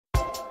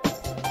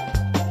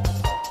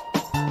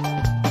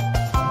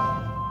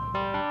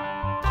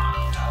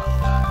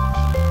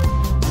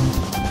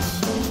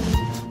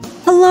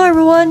Hello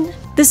everyone,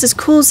 this is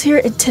Cools here,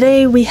 and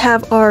today we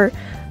have our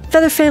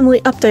Feather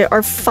Family update,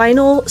 our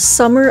final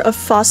Summer of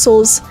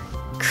Fossils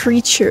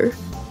creature.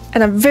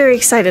 And I'm very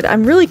excited.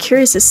 I'm really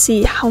curious to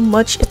see how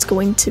much it's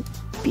going to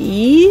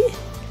be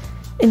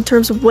in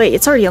terms of weight.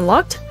 It's already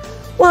unlocked?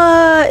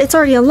 What? It's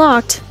already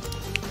unlocked?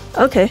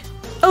 Okay.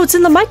 Oh, it's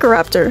in the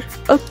Microraptor.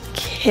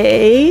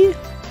 Okay.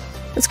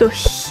 Let's go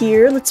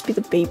here. Let's be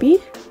the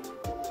baby.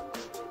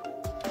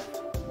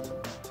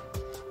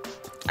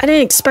 I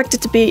didn't expect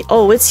it to be...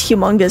 Oh, it's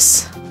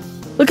humongous.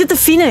 Look at the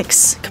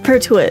phoenix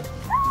compared to it.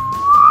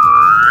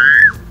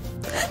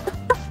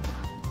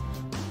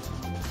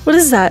 What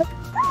is that?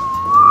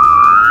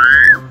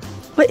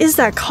 What is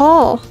that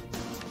call?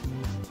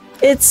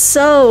 It's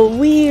so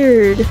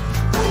weird.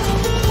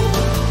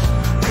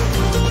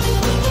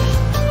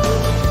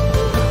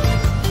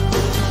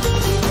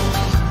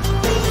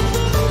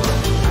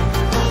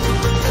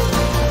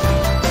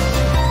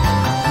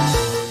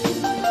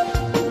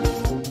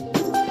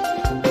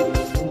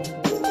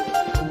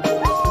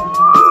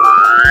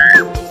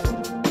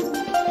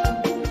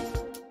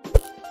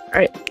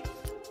 Alright,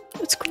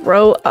 let's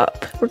grow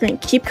up. We're gonna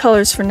keep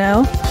colors for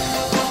now.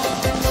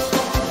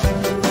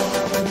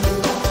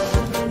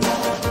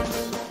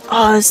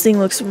 Oh, this thing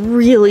looks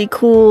really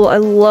cool. I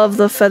love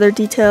the feather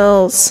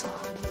details.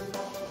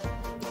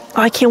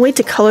 Oh, I can't wait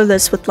to color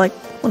this with like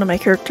one of my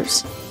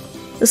characters.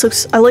 This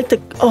looks, I like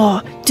the,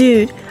 oh,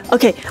 dude.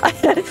 Okay,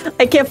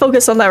 I can't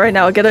focus on that right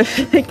now. I gotta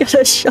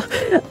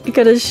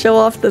show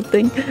off the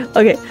thing.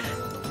 Okay.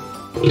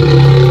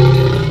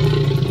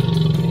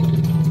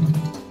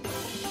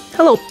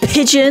 Hello,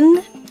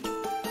 pigeon!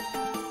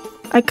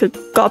 I could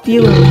gop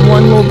you in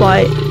one little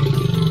bite.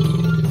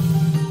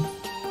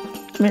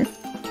 Come here.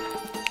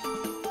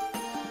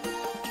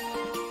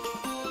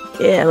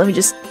 Yeah, let me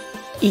just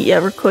eat you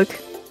real quick.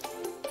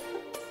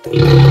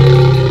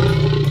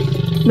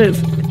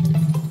 Move.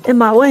 In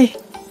my way.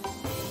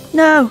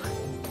 No!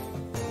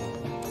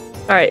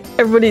 Alright,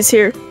 everybody's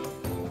here.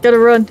 Gotta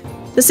run.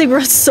 This thing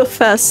runs so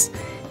fast.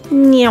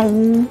 Meow.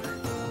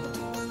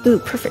 Ooh,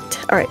 perfect.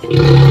 Alright.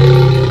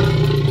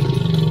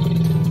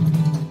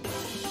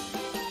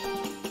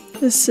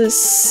 This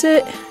is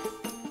sit.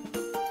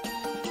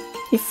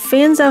 He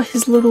fans out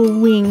his little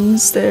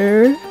wings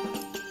there.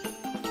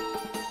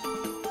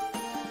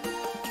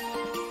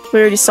 We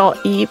already saw it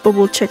eat, but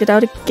we'll check it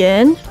out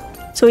again.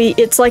 So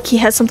it's like he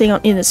has something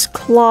in his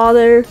claw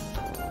there.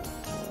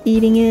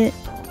 Eating it.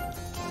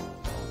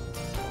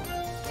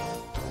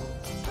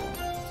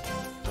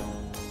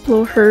 A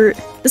little hurt.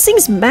 This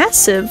thing's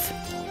massive.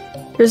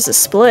 Here's the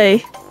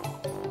display.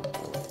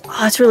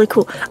 Oh, it's really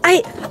cool.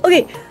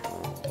 Okay.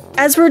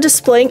 As we're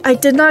displaying, I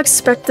did not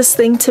expect this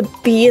thing to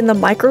be in the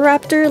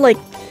Microraptor, like,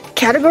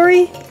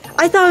 category.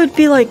 I thought it would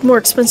be, like, more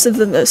expensive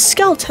than the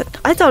skeleton.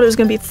 I thought it was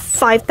gonna be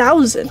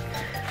 5,000.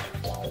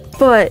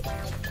 But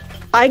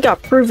I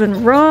got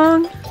proven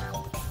wrong.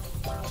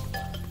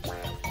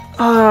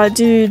 Ah,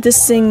 dude,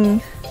 this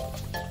thing...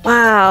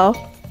 Wow.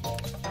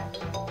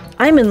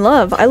 I'm in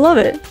love. I love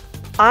it.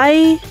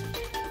 I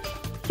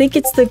think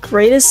it's the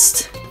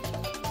greatest...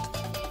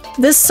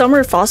 This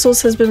summer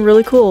fossils has been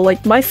really cool.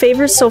 Like, my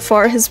favorite so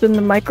far has been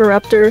the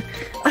Microraptor.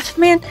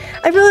 Man,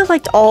 I really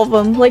liked all of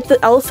them. Like, the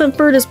elephant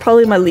bird is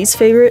probably my least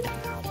favorite,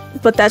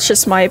 but that's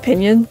just my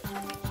opinion.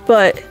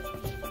 But,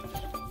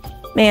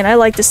 man, I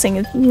like this thing.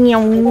 It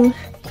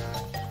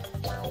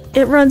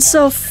runs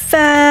so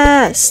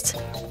fast!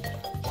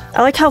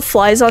 I like how it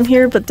flies on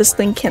here, but this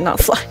thing cannot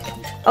fly.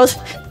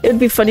 It would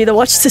be funny to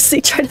watch this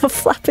thing try to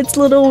flap its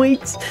little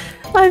wings.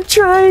 I'm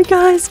trying,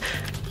 guys!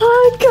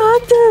 I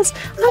got this!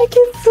 I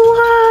can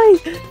fly!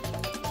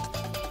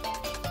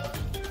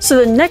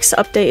 So the next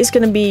update is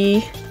gonna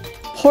be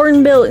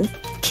Hornbill and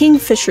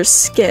Kingfisher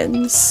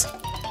skins.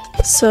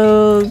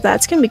 So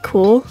that's gonna be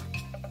cool.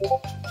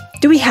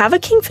 Do we have a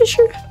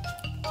Kingfisher?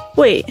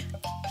 Wait.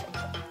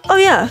 Oh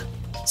yeah.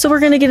 So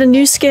we're gonna get a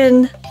new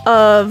skin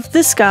of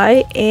this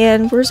guy,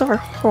 and where's our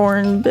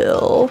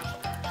Hornbill?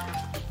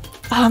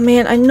 Oh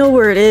man, I know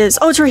where it is.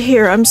 Oh, it's right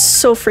here. I'm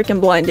so freaking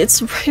blind. It's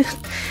right.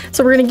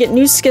 So we're gonna get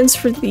new skins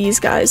for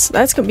these guys. So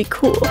that's gonna be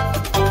cool.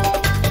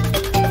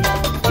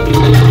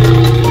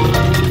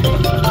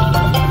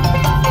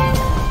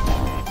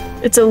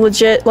 It's a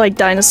legit, like,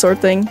 dinosaur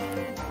thing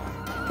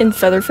in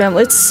Feather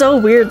Family. It's so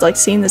weird, like,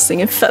 seeing this thing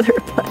in Feather,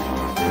 but...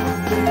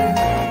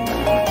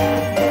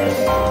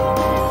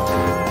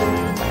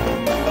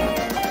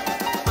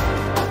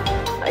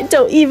 I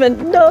don't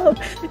even know.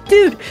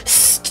 Dude,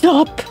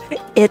 stop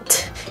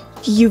it.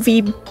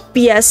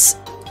 UVBS.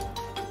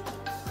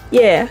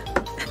 Yeah.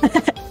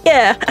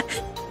 Yeah.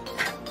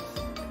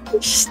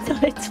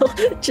 Title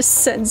just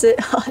sends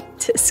it on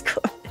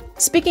Discord.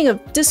 Speaking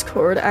of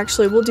Discord,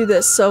 actually, we'll do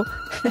this. So,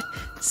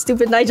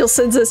 stupid Nigel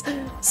sends us.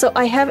 So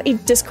I have a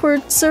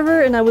Discord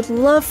server, and I would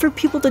love for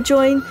people to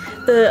join.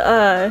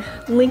 The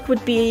link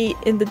would be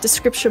in the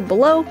description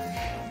below,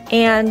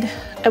 and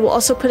I will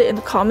also put it in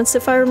the comments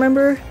if I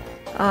remember.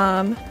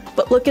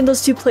 But look in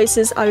those two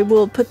places. I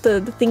will put the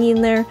thingy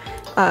in there.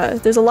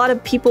 There's a lot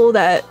of people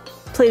that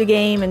play the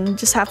game and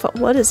just have fun.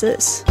 What is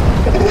this?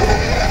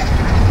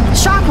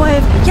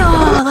 Shockwave!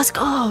 Yeah, let's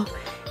go!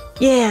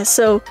 Yeah,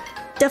 so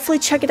definitely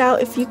check it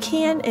out if you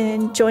can,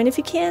 and join if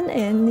you can,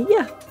 and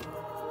yeah.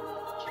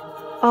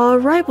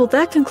 Alright, well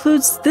that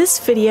concludes this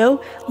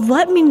video.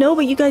 Let me know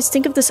what you guys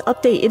think of this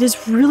update. It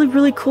is really,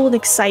 really cool and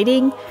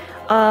exciting.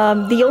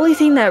 The only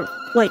thing that,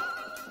 like,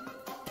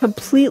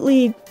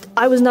 completely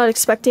I was not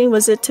expecting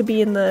was it to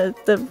be in the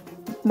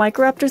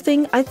Microraptor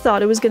thing. I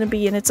thought it was going to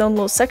be in its own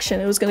little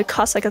section. It was going to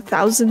cost like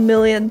 1,000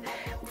 million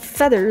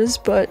feathers,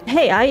 but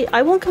hey,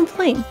 I won't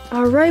complain.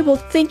 Alright, well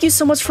thank you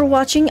so much for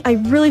watching. I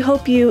really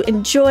hope you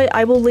enjoy.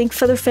 I will link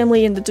Feather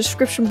Family in the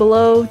description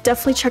below.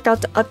 Definitely check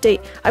out the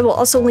update. I will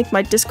also link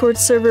my Discord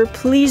server.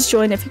 Please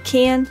join if you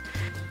can.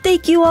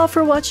 Thank you all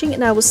for watching,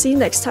 and I will see you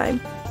next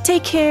time.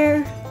 Take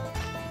care!